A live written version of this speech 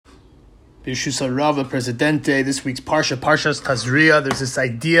B'Yeshusa Rava Presidente, this week's Parshas Tazria. There's this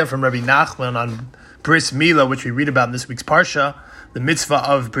idea from Rabbi Nachman on bris milah, which we read about in this week's Parsha, the mitzvah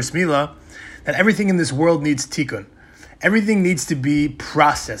of bris milah, that everything in this world needs tikkun. Everything needs to be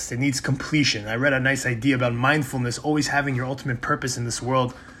processed. It needs completion. I read a nice idea about mindfulness, always having your ultimate purpose in this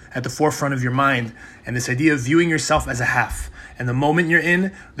world at the forefront of your mind, and this idea of viewing yourself as a half. And the moment you're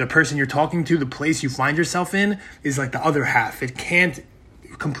in, the person you're talking to, the place you find yourself in, is like the other half. It can't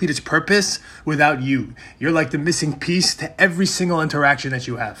complete its purpose without you. You're like the missing piece to every single interaction that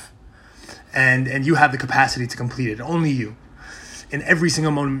you have. And you have the capacity to complete it. Only you. In every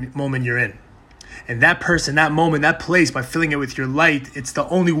single moment you're in. And that person, that moment, that place, by filling it with your light, it's the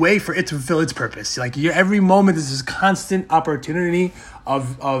only way for it to fulfill its purpose. Like every moment is this constant opportunity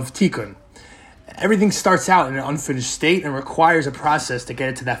of tikkun. Everything starts out in an unfinished state and requires a process to get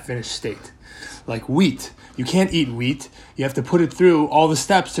it to that finished state. Like wheat. You can't eat wheat. You have to put it through all the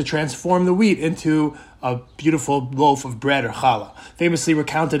steps to transform the wheat into a beautiful loaf of bread or challah. Famously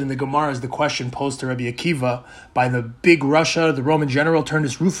recounted in the Gemara is the question posed to Rabbi Akiva by the big Russia, the Roman general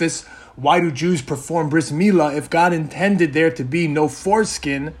Turnus Rufus: why do Jews perform bris milah? If God intended there to be no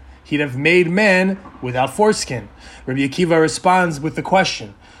foreskin, he'd have made man without foreskin. Rabbi Akiva responds with the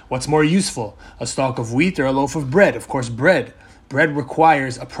question: what's more useful, a stalk of wheat or a loaf of bread? Of course, bread. Bread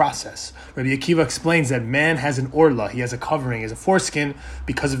requires a process. Rabbi Akiva explains that man has an orla, he has a covering, he has a foreskin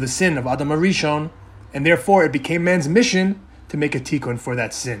because of the sin of Adam HaRishon, and therefore it became man's mission to make a tikkun for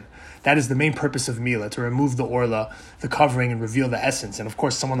that sin. That is the main purpose of milah, to remove the orla, the covering, and reveal the essence. And of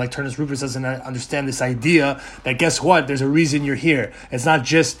course, someone like Turnus Rufus doesn't understand this idea that, guess what, there's a reason you're here. It's not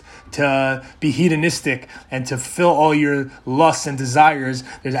just to be hedonistic and to fill all your lusts and desires.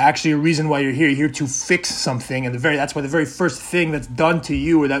 There's actually a reason why you're here. You're here to fix something. And that's why the very first thing that's done to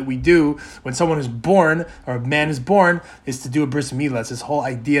you, or that we do when someone is born, or a man is born, is to do a bris milah. It's this whole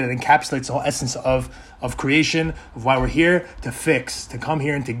idea that encapsulates the whole essence of creation, of why we're here, to fix, to come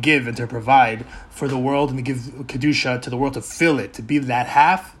here and to give and to provide for the world, and to give kedusha to the world, to fill it, to be that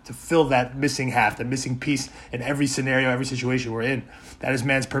half, to fill that missing half, that missing piece in every scenario, every situation we're in. That is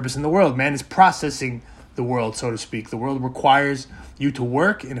man's purpose in the world. Man is processing the world, so to speak. The world requires you to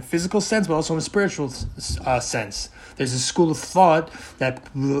work in a physical sense, but also in a spiritual sense. There's a school of thought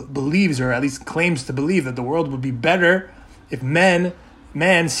that believes, or at least claims to believe, that the world would be better if man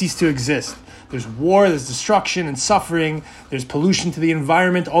ceased to exist. There's war, there's destruction and suffering, there's pollution to the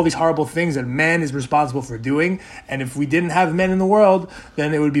environment, all these horrible things that man is responsible for doing. And if we didn't have men in the world,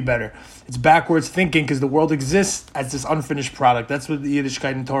 then it would be better. It's backwards thinking, because the world exists as this unfinished product. That's what the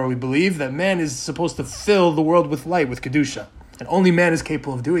Yiddishkeit and Torah we believe, that man is supposed to fill the world with light, with kedusha. And only man is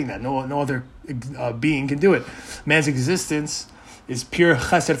capable of doing that. No other being can do it. Man's existence is pure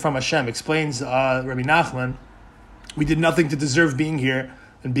chesed from Hashem. Explains Rabbi Nachman, we did nothing to deserve being here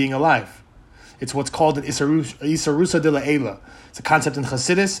and being alive. It's what's called an isarusa de la'ela. It's a concept in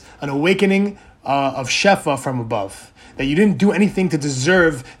Chassidus, an awakening of shefa from above. That you didn't do anything to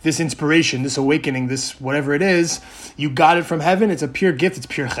deserve this inspiration, this awakening, this whatever it is. You got it from heaven. It's a pure gift. It's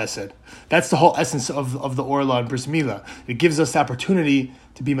pure chesed. That's the whole essence of the orla and bris milah. It gives us the opportunity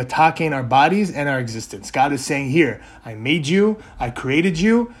to be matakein our bodies and our existence. God is saying here, I made you, I created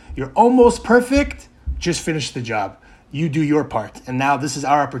you, you're almost perfect, just finish the job. You do your part. And now this is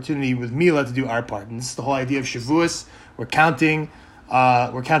our opportunity with milah to do our part. And this is the whole idea of Shavuos. We're counting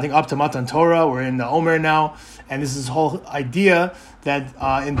up to Matan Torah. We're in the Omer now. And this is the whole idea that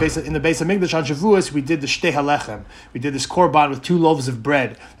in the Beis HaMikdash on Shavuos, we did the Shtei HaLechem. We did this korban with 2 loaves of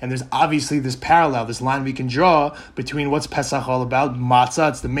bread. And there's obviously this parallel, this line we can draw between what's Pesach all about. Matzah,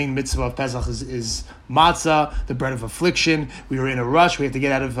 it's the main mitzvah of Pesach is matzah, the bread of affliction. We were in a rush. We had to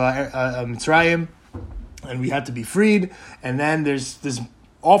get out of Mitzrayim. And we had to be freed. And then there's this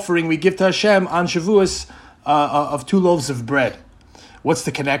offering we give to Hashem on Shavuos of 2 loaves of bread. What's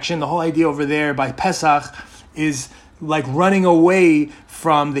the connection? The whole idea over there by Pesach is like running away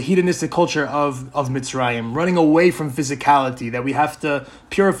from the hedonistic culture of Mitzrayim, running away from physicality, that we have to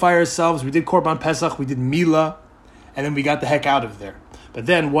purify ourselves. We did Korban Pesach, we did milah, and then we got the heck out of there. But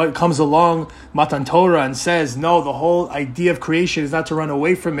then what comes along, Matan Torah, and says, no, the whole idea of creation is not to run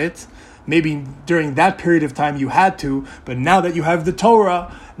away from it. Maybe during that period of time you had to, but now that you have the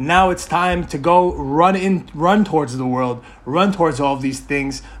Torah, now it's time to go run towards the world, run towards all of these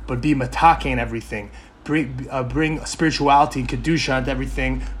things, but be matake in everything. Bring spirituality and kedusha into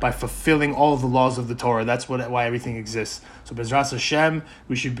everything by fulfilling all of the laws of the Torah. That's why everything exists. So Bezras Hashem,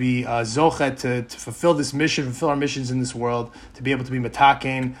 we should be zochet to fulfill this mission, fulfill our missions in this world, to be able to be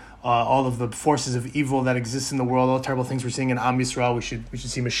matakein all of the forces of evil that exist in the world, all the terrible things we're seeing in Am Yisrael. We should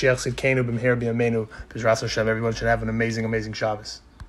see Mashiach Sidkenu B'mher B'yameinu. Bezras Hashem, everyone should have an amazing, amazing Shabbos.